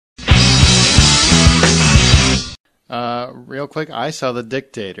Real quick, I saw The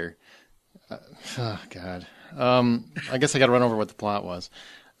Dictator. Oh, God. I guess I got to run over what the plot was.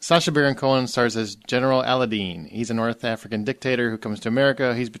 Sacha Baron Cohen stars as General Aladdin. He's a North African dictator who comes to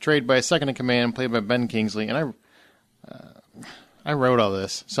America. He's betrayed by a second-in-command, played by Ben Kingsley. And I wrote all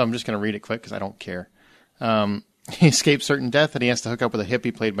this, so I'm just going to read it quick because I don't care. He escapes certain death, and he has to hook up with a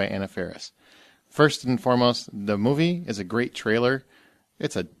hippie played by Anna Faris. First and foremost, the movie is a great trailer.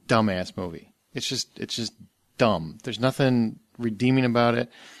 It's a dumbass movie. It's just dumb. There's nothing redeeming about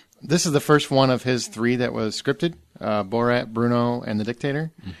it. This is the first one of his 3 that was scripted, Borat, Bruno, and The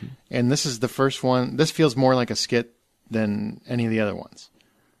Dictator. Mm-hmm. And this is the first one. This feels more like a skit than any of the other ones.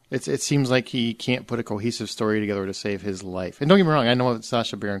 It seems like he can't put a cohesive story together to save his life. And don't get me wrong, I know what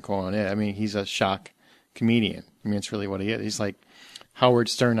Sacha Baron Cohen is. I mean, he's a shock comedian. I mean, it's really what he is. He's like Howard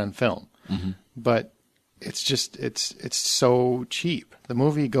Stern on film. Mm-hmm. But it's just, it's so cheap. The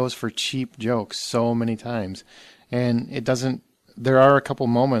movie goes for cheap jokes so many times. And it doesn't, there are a couple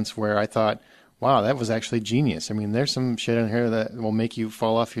moments where I thought, wow, that was actually genius. I mean, there's some shit in here that will make you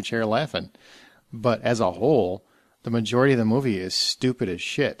fall off your chair laughing. But as a whole, the majority of the movie is stupid as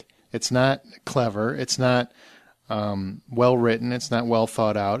shit. It's not clever. It's not well written. It's not well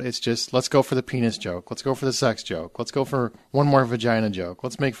thought out. It's just, let's go for the penis joke. Let's go for the sex joke. Let's go for one more vagina joke.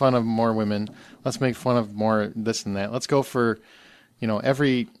 Let's make fun of more women. Let's make fun of more this and that. Let's go for,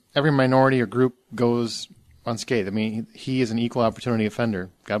 every minority or group goes unscathed. I mean, he is an equal opportunity offender.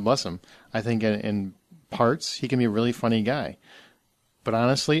 God bless him. I think in parts, he can be a really funny guy. But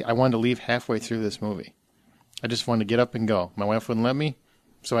honestly, I wanted to leave halfway through this movie. I just wanted to get up and go. My wife wouldn't let me,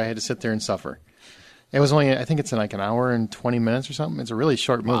 so I had to sit there and suffer. It was only, I think it's in like an hour and 20 minutes or something. It's a really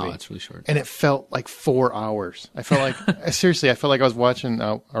short movie. Wow, it's really short. And it felt like 4 hours. I felt like, seriously, I felt like I was watching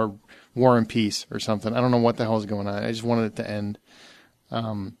our War and Peace or something. I don't know what the hell is going on. I just wanted it to end.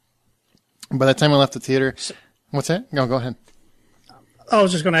 By the time I left the theater, what's that? No, go ahead. I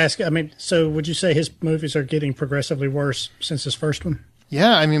was just going to ask, I mean, so would you say his movies are getting progressively worse since his first one?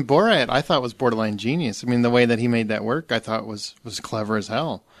 Yeah, I mean, Borat, I thought was borderline genius. I mean, the way that he made that work, I thought was clever as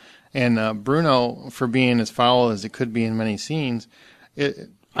hell. And Bruno, for being as foul as it could be in many scenes,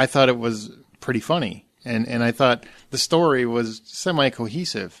 I thought it was pretty funny. And I thought the story was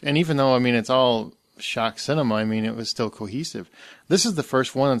semi-cohesive. And even though, I mean, it's all shock cinema, I mean, it was still cohesive. This is the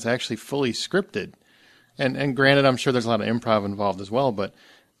first one that's actually fully scripted. And granted, I'm sure there's a lot of improv involved as well, but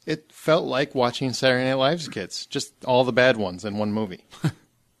it felt like watching Saturday Night Live skits, just all the bad ones in one movie.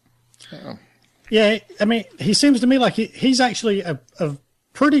 Yeah, I mean, he seems to me like he's actually a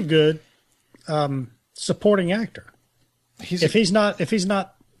pretty good supporting actor. If he's not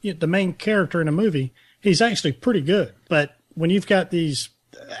the main character in a movie, he's actually pretty good. But when you've got these,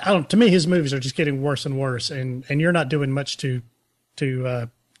 to me, his movies are just getting worse and worse, and you're not doing much to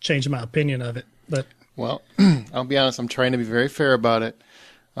change my opinion of it. But well, I'll be honest, I'm trying to be very fair about it.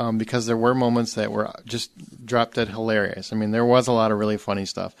 Because there were moments that were just drop dead hilarious. I mean, there was a lot of really funny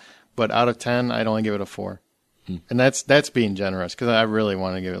stuff, but out of 10, I'd only give it a 4. And that's being generous, because I really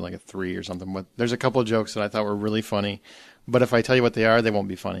want to give it like a 3 or something. But there's a couple of jokes that I thought were really funny, but if I tell you what they are, they won't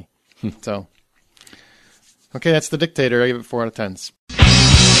be funny. So, okay, that's The Dictator. I give it 4 out of 10.